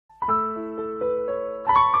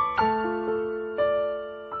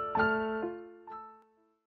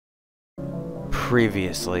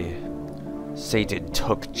Previously, Satan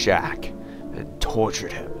took Jack and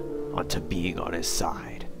tortured him onto being on his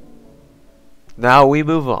side. Now we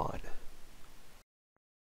move on.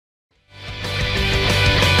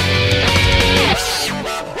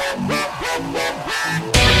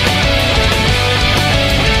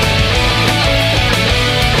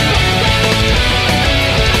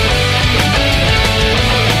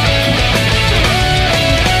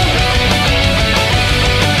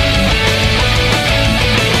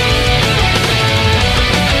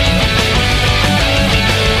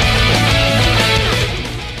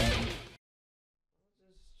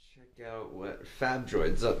 Check out what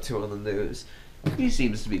Fab-Droid's up to on the news. He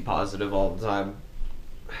seems to be positive all the time.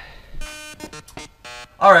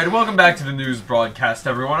 Alright, welcome back to the news broadcast,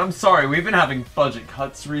 everyone. I'm sorry, we've been having budget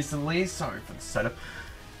cuts recently. Sorry for the setup.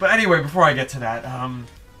 But anyway, before I get to that,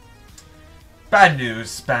 bad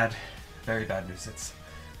news. Very bad news. It's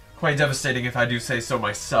quite devastating if I do say so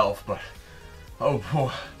myself, but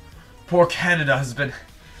oh, poor Canada has been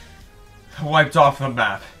wiped off the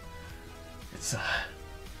map. It's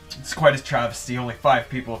quite a travesty. Only 5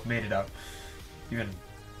 people have made it out. Even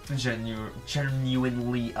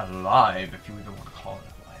genuinely alive, if you even want to call it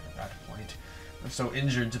alive at that point. They're so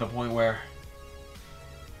injured to the point where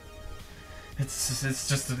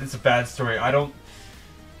it's a bad story.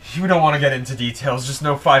 You don't want to get into details. Just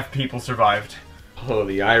know 5 people survived. Oh,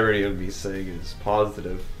 the irony of me saying it's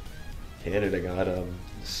positive. Canada got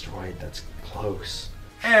destroyed. That's close.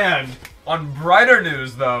 And on brighter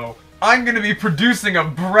news, though, I'm going to be producing a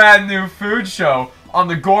brand new food show on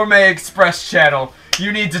the Gourmet Express channel.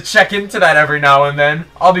 You need to check into that every now and then.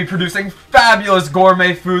 I'll be producing fabulous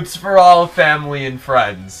gourmet foods for all family and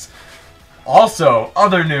friends. Also,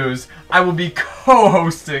 other news, I will be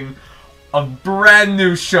co-hosting a brand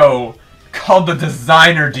new show called The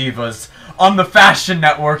Designer Divas on the Fashion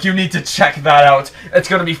Network. You need to check that out. It's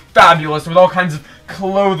going to be fabulous with all kinds of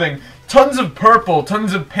clothing. Tons of purple,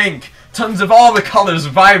 tons of pink, tons of all the colors,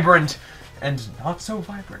 vibrant and not so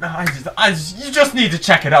vibrant. You just need to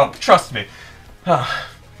check it out. Trust me.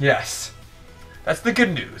 Yes, that's the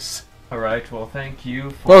good news. All right. Well, thank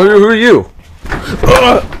you. Well, who are you?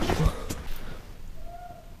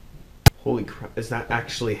 Holy crap! Is that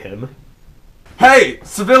actually him? Hey,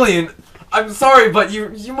 civilian. I'm sorry, but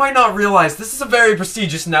you might not realize this is a very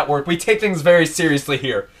prestigious network. We take things very seriously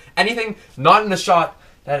here. Anything not in a shot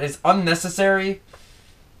that is unnecessary.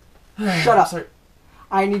 Shut up. Sorry.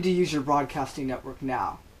 I need to use your broadcasting network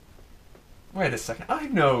now. Wait a second. I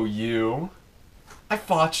know you. I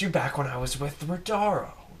fought you back when I was with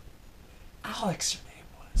Rodaro. Alex, your name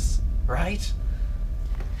was, right?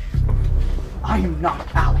 I am not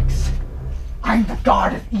Alex. I'm the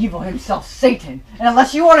god of evil himself, Satan. And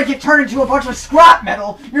unless you want to get turned into a bunch of scrap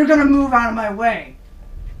metal, you're gonna move out of my way.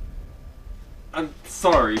 I'm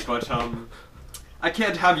sorry, but, I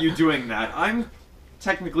can't have you doing that. I'm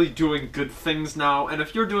technically doing good things now, and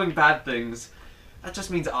if you're doing bad things, that just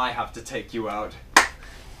means I have to take you out.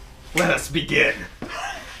 Let us begin.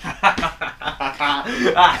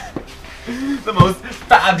 The most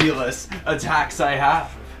fabulous attacks I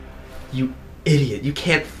have. You idiot! You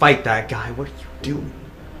can't fight that guy. What are you doing?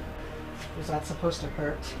 Was that supposed to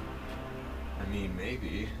hurt? I mean,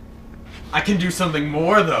 maybe. I can do something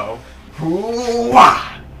more, though.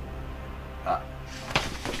 Ooh-wah!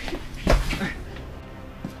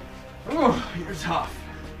 Ooh, you're tough.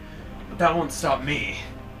 But that won't stop me.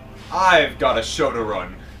 I've got a show to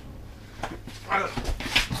run.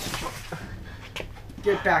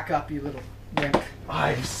 Get back up, you little wimp.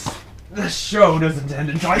 The show doesn't end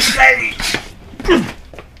until I say.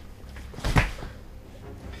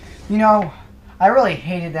 You know, I really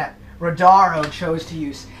hated that Rodaro chose to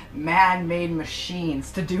use man-made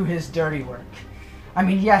machines to do his dirty work. I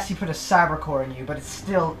mean, yes, he put a cyber core in you, but it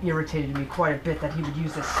still irritated me quite a bit that he would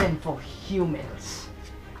use a sinful human's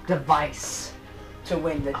device to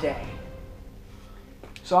win the day.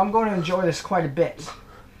 So I'm going to enjoy this quite a bit.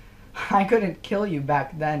 I couldn't kill you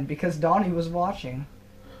back then because Donny was watching.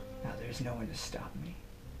 Now there's no one to stop me.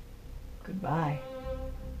 Goodbye.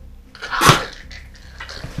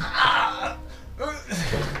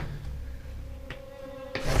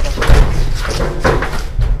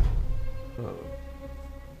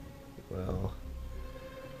 Well,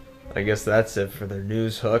 I guess that's it for their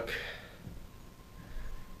news hook.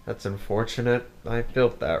 That's unfortunate. I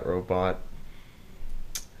built that robot.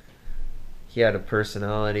 He had a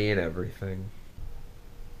personality and everything.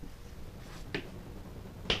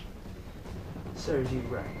 Serves you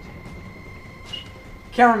right.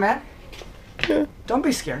 Cameraman, don't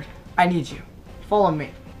be scared. I need you. Follow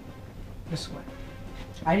me. This way.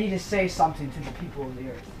 I need to say something to the people of the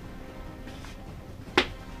earth.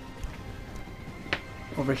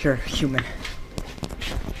 Over here, human.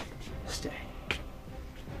 Stay.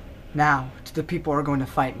 Now, to the people who are going to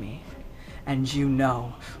fight me. And you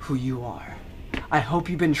know who you are. I hope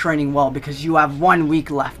you've been training well because you have 1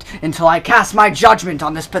 week left until I cast my judgment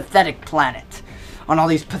on this pathetic planet. On all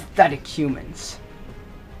these pathetic humans.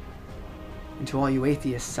 And to all you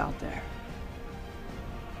atheists out there.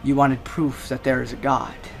 You wanted proof that there is a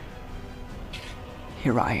God.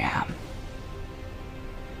 Here I am.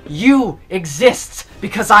 You exist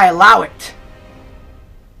because I allow it.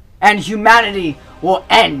 And humanity will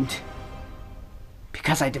end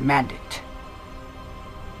because I demand it.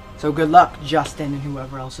 So good luck, Justin, and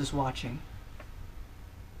whoever else is watching.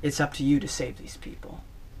 It's up to you to save these people.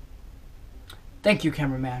 Thank you,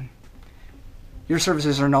 cameraman. Your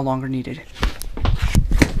services are no longer needed.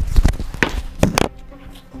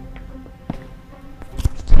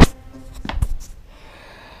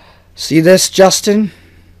 See this, Justin?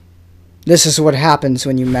 This is what happens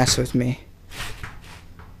when you mess with me.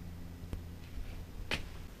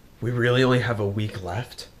 We really only have a week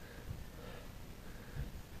left?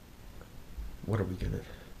 What are we gonna...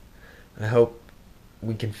 I hope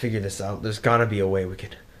we can figure this out. There's gotta be a way we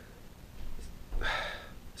can...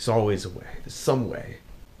 There's always a way. There's some way.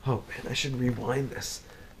 Oh man, I should rewind this.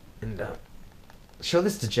 And show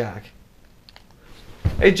this to Jack.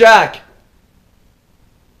 Hey Jack!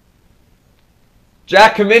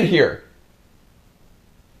 Jack, come in here!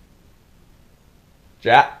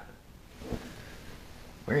 Jack?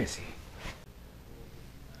 Where is he?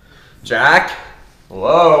 Jack?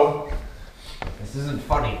 Hello? This isn't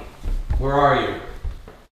funny. Where are you?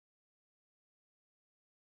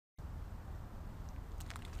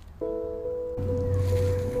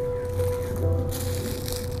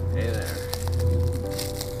 Hey there.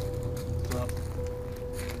 Well,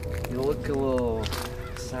 you look a little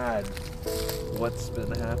sad. What's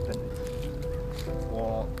been happening?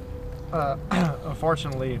 Well,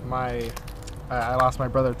 unfortunately, I lost my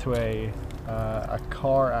brother to a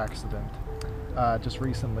car accident just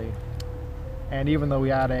recently, and even though we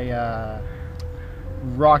had a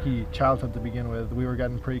rocky childhood to begin with, we were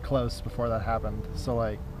getting pretty close before that happened. So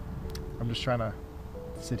like, I'm just trying to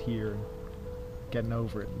sit here and getting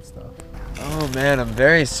over it and stuff. Oh man, I'm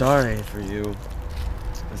very sorry for you.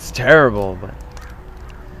 It's terrible, but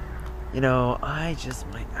you know, I just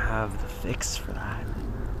might have the fix for that.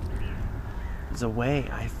 There's a way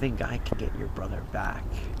I think I can get your brother back.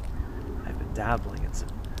 I've been dabbling in some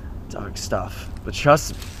dark stuff, but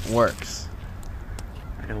trust me, it works.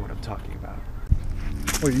 I know what I'm talking about.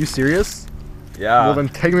 Wait, are you serious? Yeah. Well then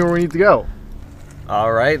take me where we need to go.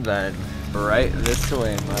 Alright then. Right this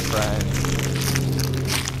way, my friend.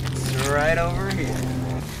 It's right over here.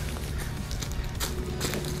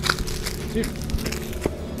 Dude,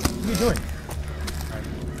 what are you doing?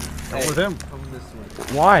 Come with him. Come this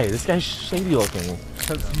way. Why? This guy's shady looking.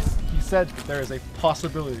 Because he said there is a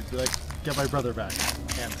possibility to like get my brother back,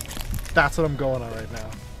 and that's what I'm going on right now.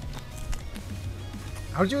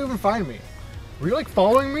 How did you even find me? Were you like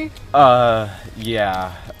following me?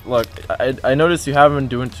 Yeah. Look, I noticed you haven't been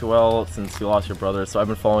doing too well since you lost your brother, so I've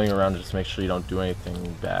been following you around to just make sure you don't do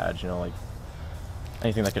anything bad, you know, like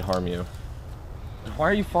anything that could harm you. Why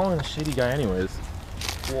are you following a shady guy anyways?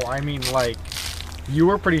 Well, I mean, like, you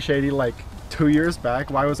were pretty shady like 2 years back.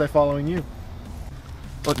 Why was I following you?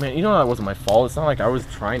 Look, man, you know that wasn't my fault. It's not like I was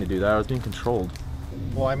trying to do that. I was being controlled.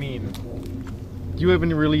 Well, I mean, you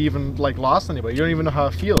haven't really even like lost anybody. You don't even know how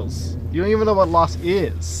it feels. You don't even know what loss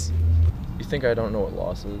is. You think I don't know what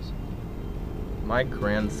loss is? My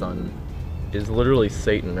grandson is literally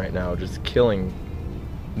Satan right now, just killing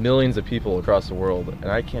millions of people across the world,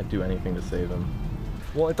 and I can't do anything to save him.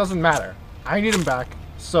 Well, it doesn't matter. I need him back,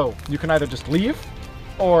 so you can either just leave,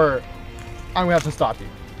 or I'm gonna have to stop you.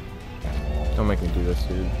 Don't make me do this,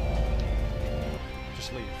 dude.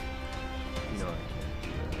 Just leave. You know I can't do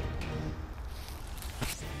that.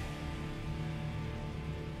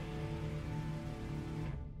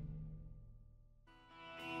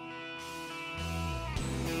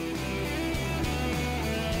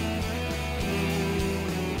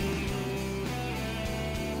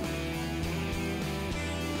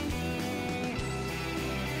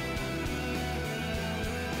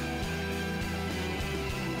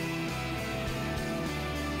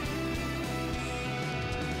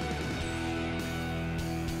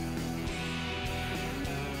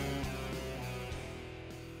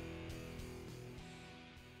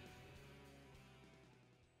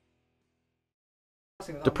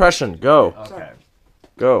 Depression, go. Okay.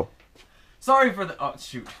 Go. Sorry for the... Oh,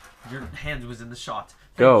 shoot. Your hand was in the shot.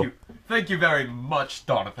 Go. You. Thank you very much,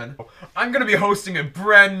 Donovan. I'm gonna be hosting a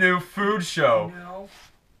brand new food show. No.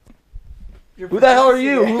 Who the hell are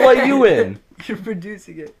you? Who let you in? You're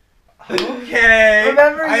producing it. Okay.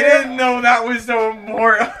 Remember I you- didn't know that was so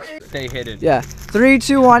important. Stay hidden. Yeah. 3,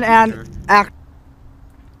 2, 1, and act.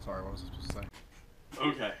 Sorry, what was I supposed to say?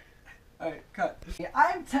 Okay. Alright, cut. Yeah,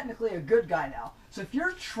 I'm technically a good guy now, so if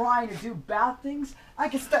you're trying to do bad things, I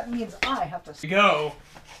guess that means I have to. Go.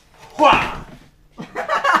 Wah! We're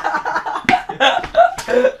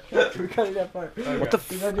cutting that part. What the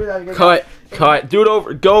You gonna do that again? Cut. Do it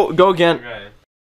over. Go again. Okay.